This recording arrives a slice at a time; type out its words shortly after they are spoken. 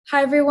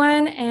Hi,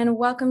 everyone, and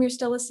welcome. You're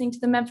still listening to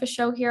the Memphis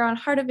Show here on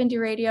Heart of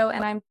Indie Radio,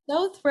 and I'm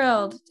so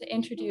thrilled to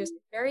introduce a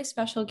very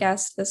special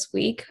guest this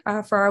week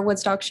for our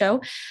Woodstock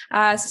show.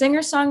 Singer,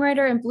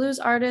 songwriter, and blues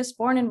artist,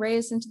 born and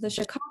raised into the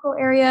Chicago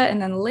area,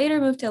 and then later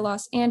moved to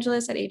Los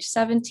Angeles at age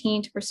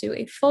 17 to pursue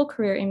a full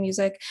career in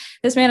music.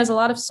 This man has a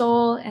lot of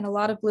soul and a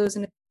lot of blues,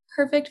 and a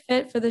perfect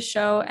fit for the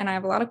show, and I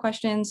have a lot of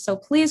questions, so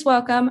please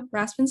welcome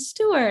Raspen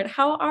Stewart.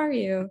 How are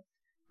you?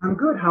 I'm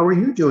good. How are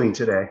you doing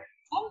today?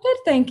 I'm good,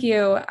 thank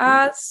you.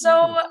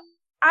 So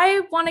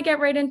I want to get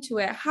right into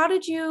it. How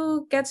did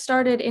you get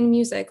started in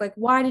music? Like,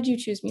 why did you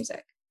choose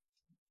music?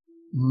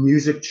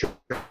 Music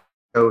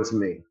chose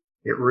me.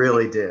 It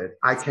really did.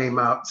 I came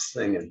out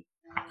singing,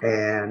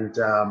 and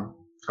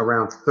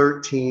around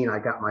 13, I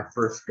got my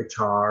first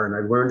guitar and I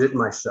learned it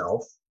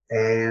myself.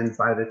 And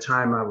by the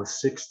time I was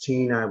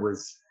 16, I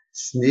was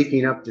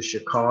sneaking up to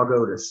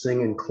Chicago to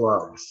sing in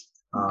clubs.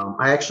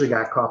 I actually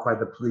got caught by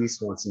the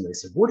police once, and they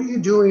said, "What are you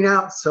doing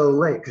out so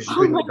late?" Because you Oh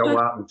my couldn't go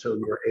God. out until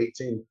you were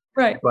 18.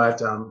 Right,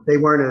 But they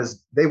weren't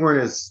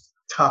as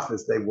tough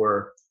as they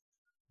were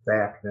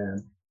back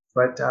then.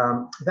 But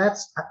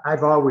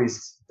I've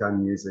always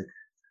done music,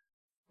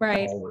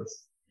 right.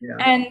 always. Yeah.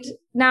 And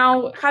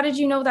now, how did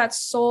you know that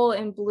soul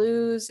and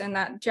blues and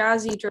that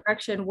jazzy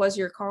direction was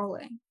your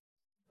calling?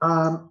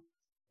 Um,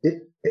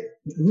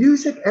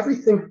 Music,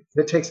 everything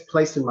that takes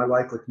place in my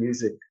life with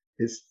music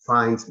is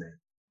finds me.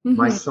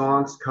 My Hmm.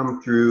 songs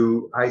come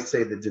through, I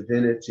say, the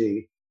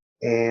divinity,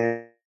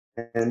 and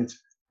and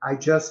I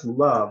just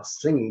love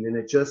singing, and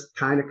it just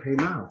kind of came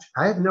out.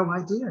 I have no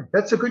idea.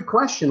 That's a good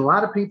question. A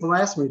lot of people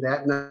ask me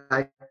that, and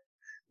I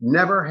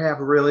never have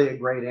really a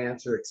great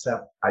answer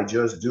except I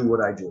just do what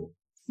I do.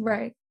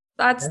 Right.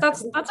 That's That's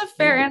that's it. that's a Yeah.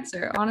 fair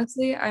answer,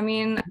 honestly. I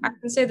mean, I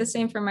can say the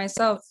same for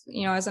myself.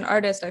 As an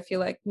artist, I feel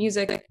like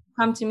music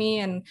come to me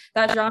and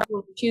that genre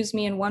will choose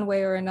me in one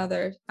way or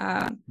another.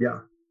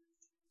 Yeah.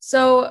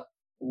 So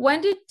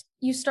when did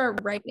you start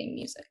writing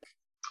music?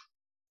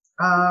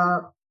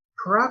 Uh,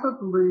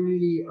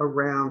 Probably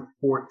around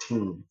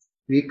 14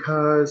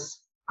 because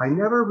I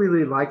never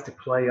really liked to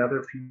play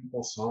other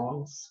people's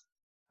songs.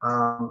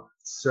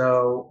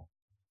 So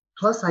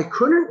plus I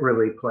couldn't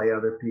really play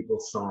other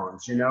people's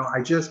songs.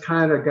 I just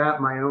kind of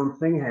got my own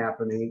thing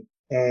happening.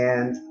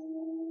 And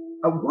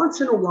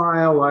once in a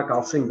while, like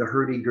I'll sing the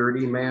Hurdy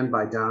Gurdy Man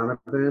by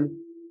Donovan,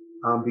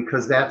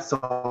 because that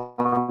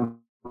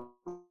song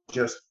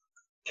just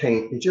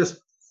it just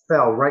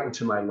fell right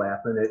into my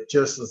lap. And it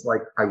just was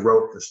like I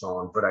wrote the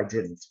song, but I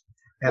didn't.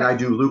 And Right. I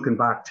do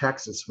Lukenbach,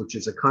 Texas, which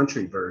is a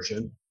country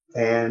version.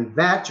 And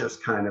that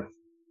just kind of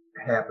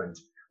happened.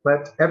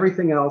 But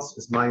everything else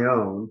is my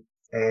own.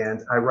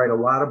 And I write a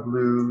lot of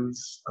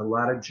blues, a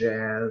lot of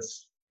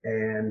jazz,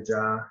 and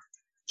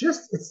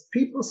just it's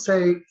people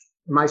say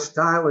my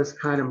style is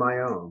kind of my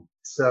own.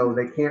 So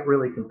they can't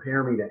really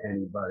compare me to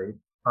anybody.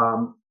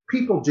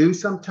 People do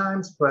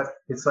sometimes, but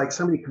it's like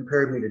somebody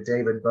compared me to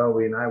David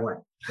Bowie, and I went,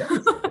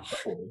 David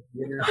Bowie.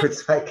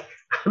 It's like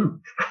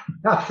I'm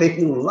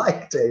nothing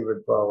like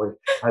David Bowie.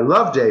 I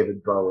love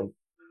David Bowie,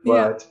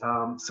 Yeah.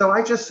 but so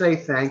I just say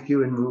thank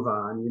you and move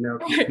on,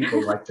 because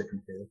people like to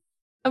compare.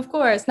 Of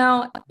course.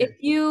 Now,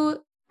 Yeah.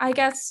 I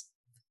guess,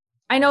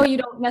 I know you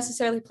don't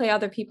necessarily play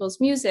other people's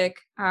music,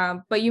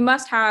 but you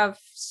must have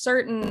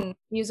certain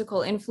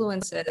musical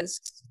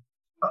influences.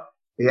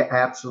 Yeah,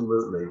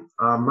 absolutely.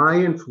 My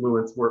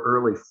influence were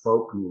early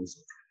folk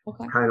music,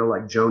 Okay. kind of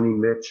like Joni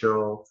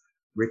Mitchell,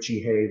 Richie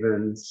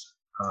Havens,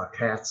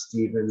 Cat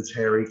Stevens,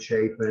 Harry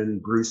Chapin,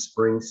 Bruce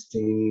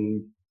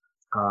Springsteen.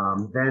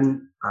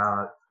 Then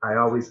I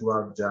always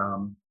loved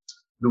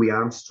Louis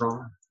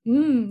Armstrong.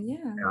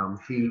 Yeah.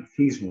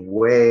 He's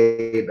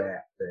way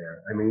back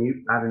there. I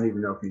mean, I don't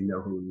even know if you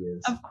know who he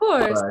is, Of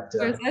course. but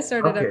Of course. I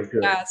started at okay,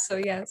 good. jazz, so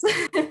yes.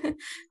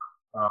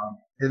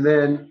 And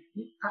then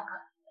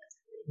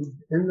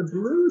in the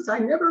blues, I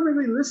never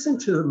really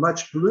listened to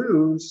much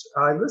blues.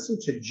 I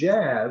listened to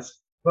jazz,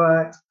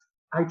 but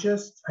I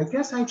guess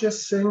I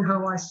just sing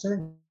how I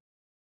sing.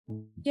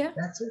 Yeah.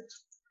 That's it.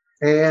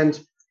 And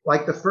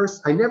like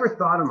I never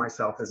thought of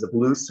myself as a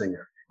blues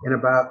singer. And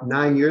about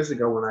 9 years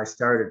ago, when I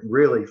started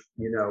really,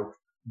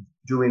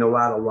 doing a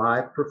lot of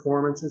live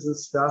performances and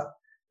stuff,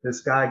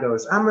 this guy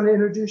goes, "I'm going to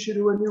introduce you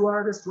to a new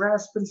artist,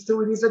 Raspen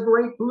Stewart. He's a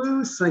great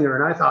blues singer."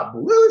 And I thought,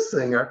 blues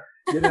singer,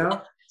 you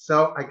know?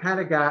 So I kind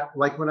of got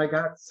like when I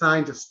got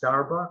signed to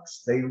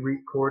Starbucks, they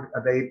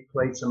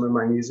played some of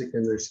my music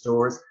in their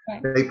stores.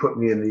 Right. They put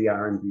me in the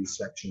R&B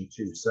section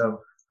too. So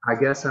I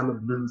guess I'm a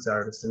blues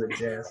artist and a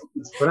jazz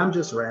artist, but I'm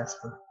just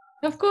Raspen.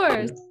 Of course.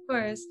 Yeah. Of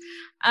course.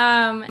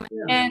 Yeah.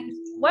 And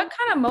what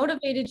kind of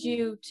motivated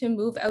you to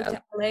move out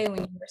to LA when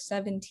you were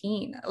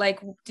 17?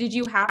 Like, did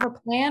you have a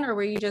plan or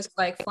were you just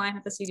like flying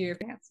at the seat of your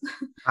pants?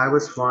 I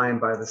was flying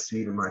by the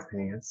seat of my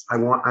pants.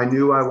 I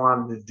knew I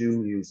wanted to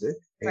do music,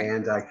 Right.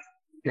 and I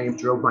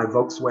drove my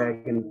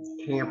Volkswagen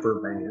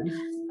camper van,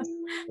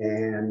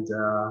 and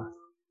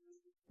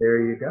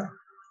there you go.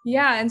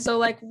 Yeah. And so,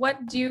 like,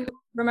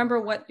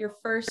 remember what your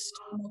first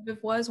motive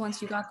was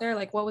once you got there?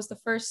 Like, what was the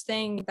first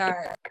thing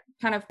that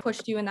kind of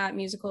pushed you in that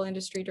musical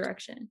industry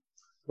direction?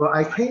 Well,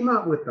 I came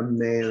out with a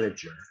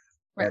manager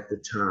Right. at the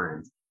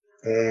time,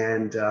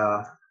 and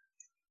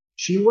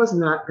she was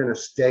not going to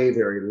stay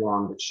very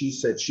long, but she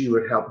said she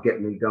would help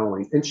get me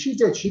going. And she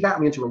did. She got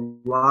me into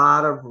a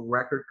lot of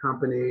record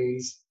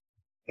companies.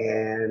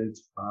 And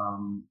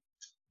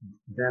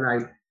then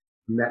I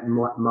met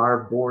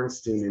Marv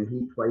Bornstein, and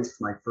he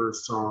placed my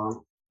first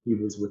song. He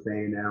was with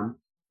A&M.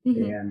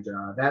 And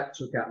that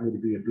got me to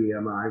be a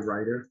BMI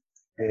writer.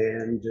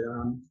 And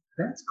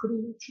that's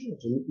pretty much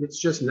it. And it's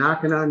just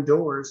knocking on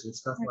doors and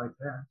stuff like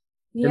that.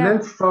 Yeah. And then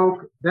a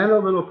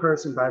big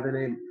person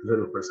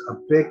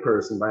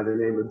by the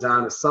name of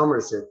Donna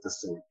Summers hit the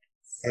scene,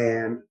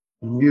 and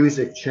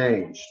music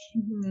changed.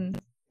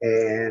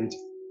 And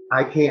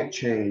I can't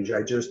change.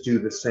 I just do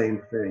the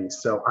same thing.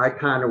 So I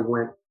kind of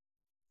went,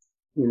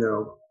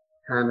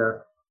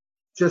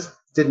 just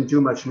didn't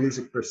do much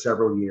music for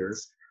several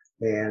years.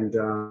 And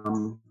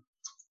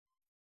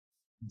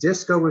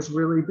disco was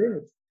really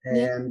big.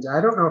 And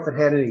I don't know if it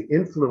had any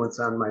influence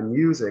on my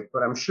music,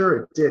 but I'm sure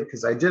it did,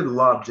 because I did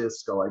love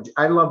disco.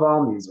 I love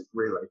all music,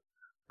 really.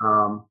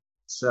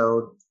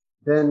 So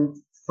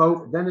then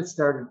folk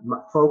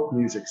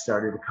music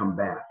started to come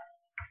back.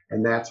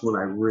 And that's when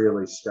I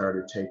really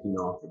started taking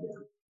off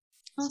again.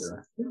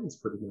 Awesome. So it was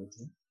pretty good.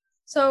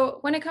 So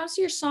when it comes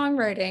to your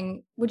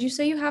songwriting, would you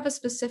say you have a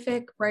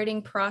specific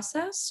writing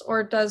process,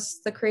 or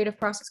does the creative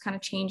process kind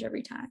of change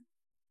every time?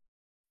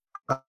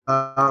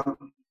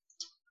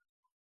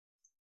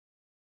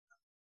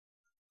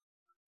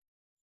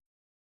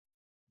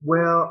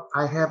 Well,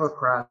 I have a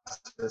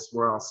process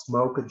where I'll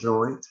smoke a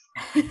joint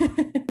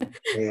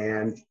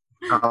and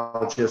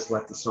I'll just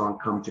let the song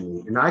come to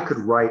me. And I could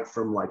write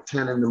from like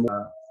 10 in the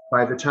morning.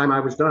 By the time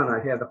I was done, I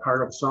had the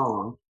part of a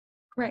song.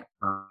 Right.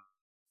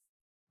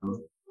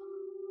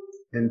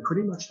 And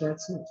pretty much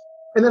that's it.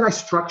 And then I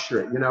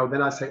structure it,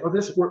 then I say, oh,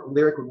 this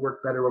lyric would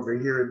work better over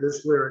here.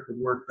 This lyric would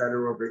work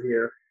better over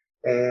here.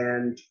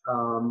 And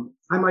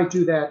I might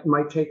do that. It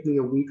might take me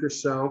a week or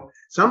so.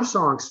 Some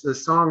songs, the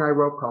song I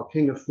wrote called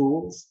King of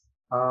Fools,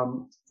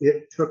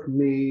 it took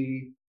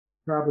me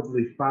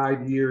probably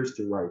 5 years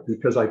to write,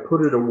 because I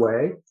put it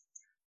away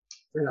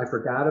and I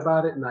forgot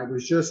about it. And I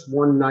was just,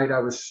 one night I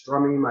was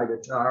strumming my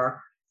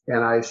guitar,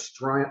 and I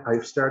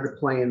started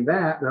playing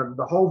that, and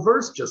the whole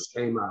verse just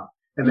came out,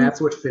 and that's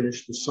what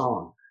finished the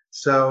song.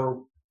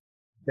 So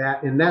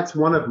that's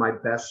one of my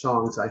best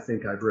songs I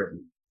think I've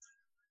written.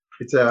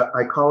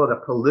 I call it a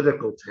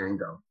political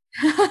tango.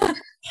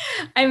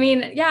 I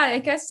mean, yeah, I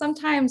guess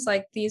sometimes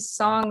like these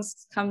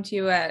songs come to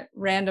you at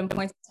random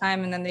points in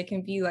time, and then they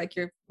can be like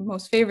your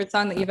most favorite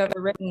song that you've ever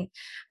written.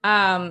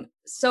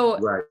 So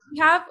right.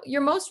 You have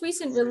your most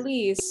recent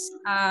release,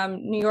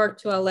 New York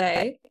to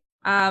LA.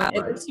 It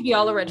looks to be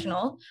all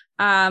original.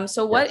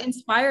 So what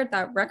inspired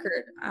that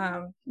record?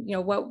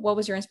 What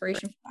was your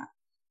inspiration for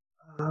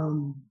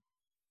that?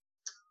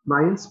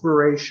 My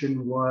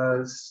inspiration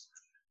was,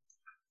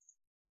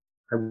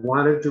 I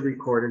wanted to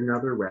record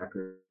another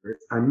record.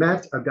 I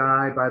met a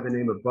guy by the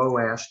name of Bo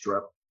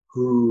Astrup,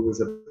 who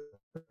was a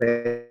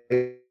bass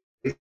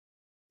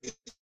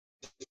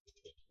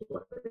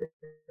player,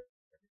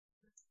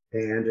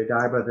 and a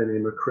guy by the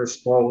name of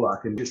Chris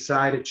Bollock, and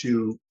decided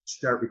to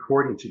start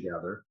recording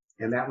together.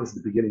 And that was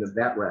the beginning of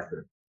that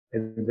record.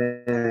 And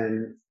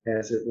then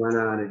as it went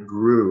on, it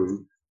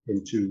grew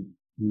into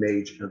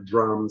major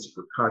drums,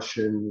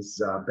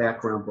 percussions,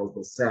 background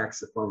vocals,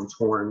 saxophones,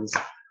 horns,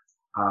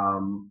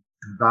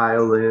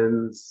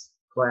 violins,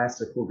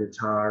 classical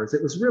guitars.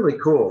 It was really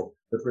cool,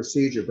 the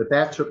procedure, but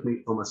that took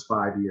me almost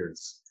 5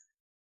 years.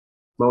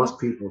 Most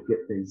people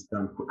get things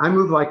done. I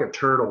move like a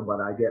turtle, but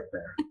I get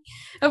there.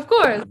 Of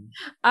course.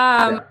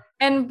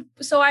 And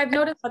so I've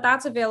noticed that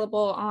that's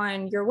available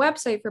on your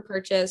website for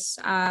purchase,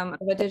 of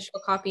a digital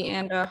copy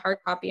and a hard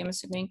copy, I'm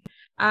assuming.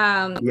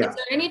 Is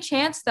there any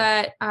chance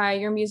that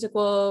your music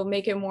will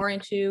make it more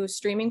into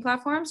streaming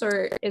platforms,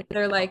 or is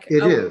there like...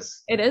 It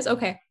is. It is?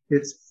 Okay.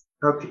 It's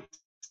okay.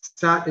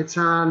 It's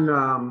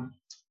on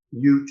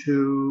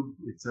YouTube,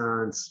 it's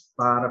on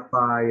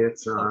Spotify,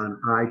 it's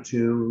on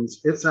iTunes,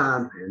 it's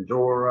on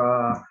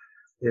Pandora,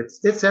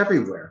 it's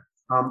everywhere.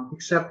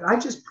 Except I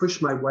just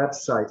push my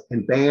website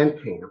and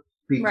Bandcamp,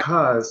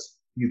 because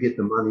you get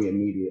the money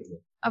immediately.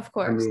 Of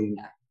course. I mean,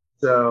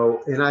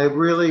 so, and I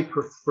really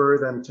prefer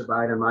them to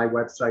buy it on my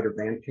website or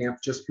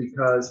Bandcamp, just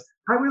because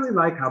I really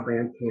like how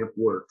Bandcamp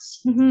works.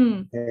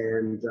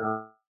 And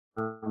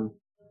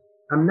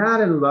I'm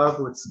not in love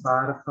with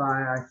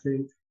Spotify, I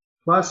think.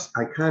 Plus,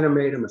 I kind of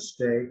made a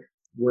mistake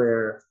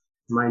where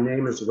my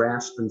name is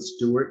Raspin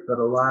Stewart, but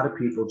a lot of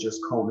people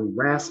just call me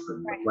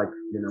Raspin, like,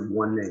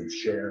 one name,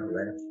 Cher,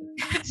 Raspin.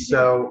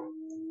 So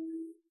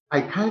I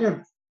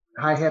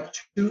have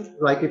two,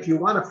 like, if you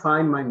want to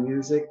find my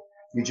music,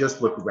 you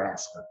just look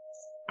Raspin.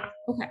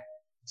 Okay.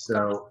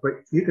 So, but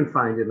you can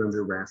find it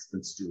under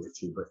Raspin Stewart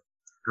too, but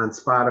on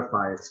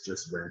Spotify, it's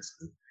just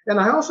Raspin. And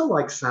I also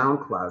like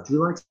SoundCloud. Do you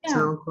like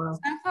SoundCloud?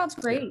 SoundCloud's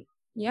great.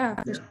 Yeah.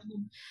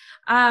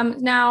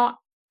 Now,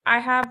 I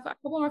have a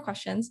couple more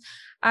questions.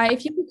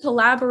 If you could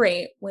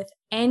collaborate with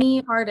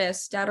any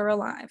artist, dead or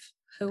alive,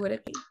 who would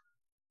it be?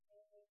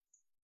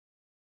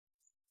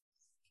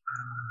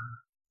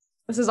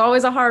 This is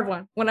always a hard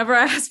one whenever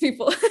I ask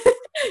people.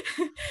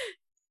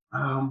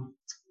 Um,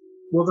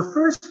 well, the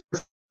first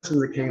person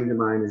that came to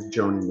mind is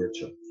Joni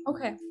Mitchell.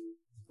 Okay.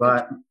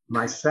 But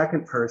my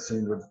second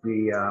person would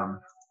be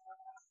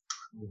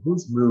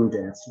who's Moon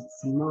Dance?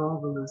 It's a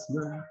marvelous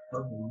night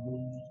for the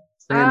moon.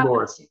 Van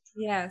Morrison.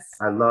 Yes.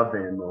 I love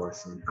Van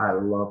Morrison. I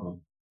love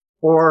him.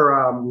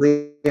 Or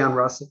Leon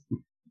Russell.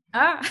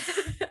 Ah.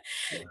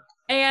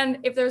 And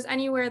if there's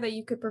anywhere that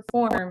you could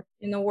perform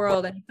in the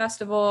world, any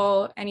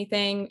festival,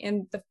 anything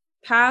in the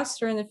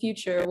past or in the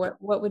future,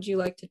 what would you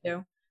like to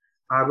do?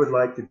 I would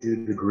like to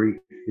do the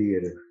Greek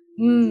Theater.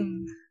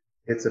 Mm.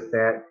 It's a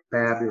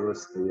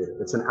fabulous theater.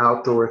 It's an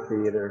outdoor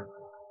theater.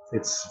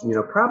 It's,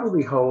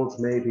 probably holds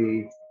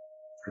maybe,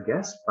 I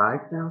guess,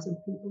 5,000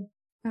 people.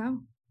 Oh.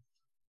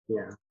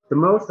 Yeah. The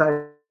most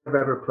I've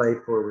ever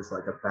played for was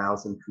like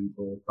 1,000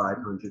 people,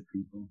 500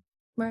 people,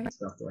 right.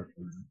 Stuff like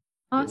that.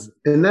 Awesome.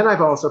 And then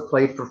I've also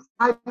played for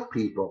 5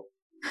 people.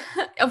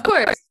 Of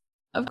course.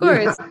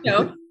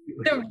 Yeah.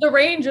 The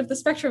range of the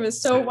spectrum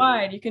is so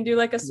wide. You can do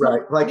like a small.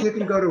 Right. Like you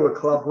can go to a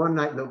club one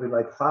night and there'll be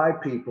like 5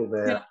 people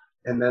there. Yeah.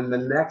 And then the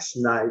next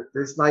night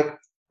there's like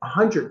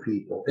 100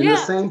 people in the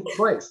same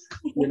place,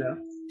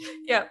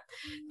 Yeah.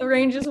 The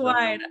range is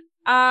wide.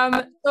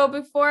 So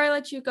before I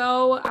let you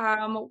go,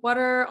 what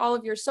are all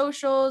of your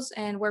socials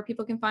and where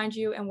people can find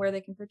you and where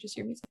they can purchase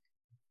your music?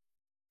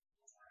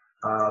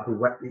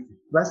 The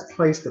best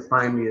place to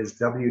find me is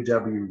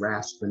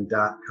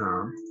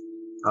www.raspin.com.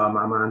 I'm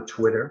on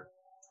Twitter.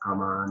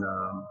 I'm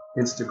on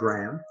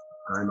Instagram.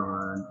 I'm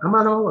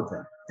on all of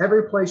them.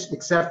 Every place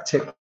except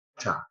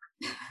TikTok.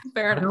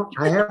 Fair enough.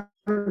 I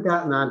haven't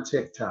gotten on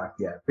TikTok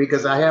yet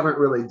because I haven't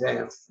really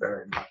danced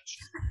very much.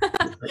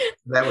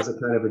 That was a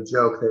kind of a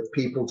joke that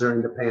people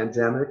during the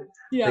pandemic,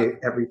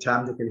 every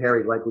time Dick and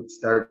Harry would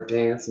start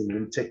dancing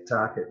and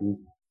TikTok it.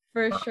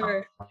 For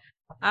sure.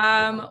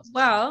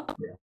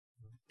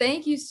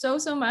 Thank you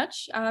so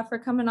much for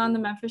coming on the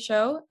Memphis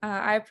Show.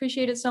 I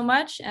appreciate it so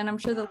much, and I'm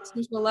sure the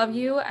listeners will love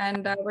you.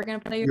 And we're gonna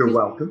play your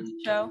music on the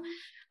show.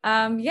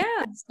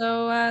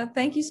 So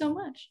thank you so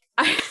much.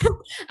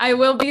 I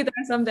will be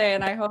there someday,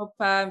 and I hope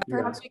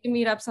perhaps we can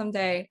meet up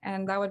someday,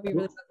 and that would be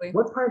really lovely.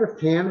 What part of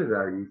Canada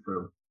are you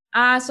from?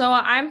 So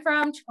I'm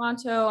from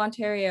Toronto,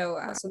 Ontario,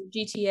 so the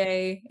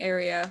GTA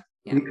area.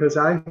 Yeah. Because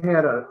I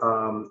had a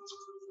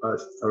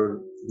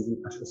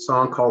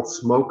song called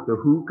 "Smoke the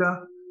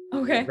Hookah."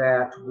 Okay.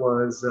 That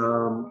was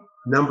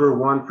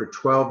 #1 for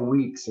 12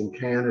 weeks in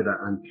Canada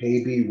on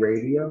KB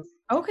radio.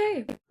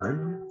 Okay.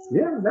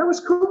 Yeah, that was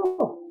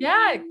cool.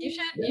 Yeah, you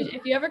should. Yeah.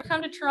 If you ever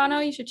come to Toronto,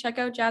 you should check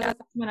out Jazz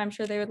FM, and I'm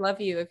sure they would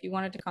love you if you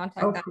wanted to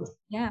contact them. Cool.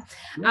 Yeah.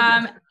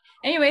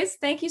 Anyways,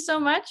 thank you so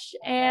much,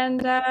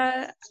 and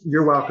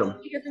you're welcome.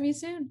 Hear from you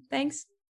soon. Thanks.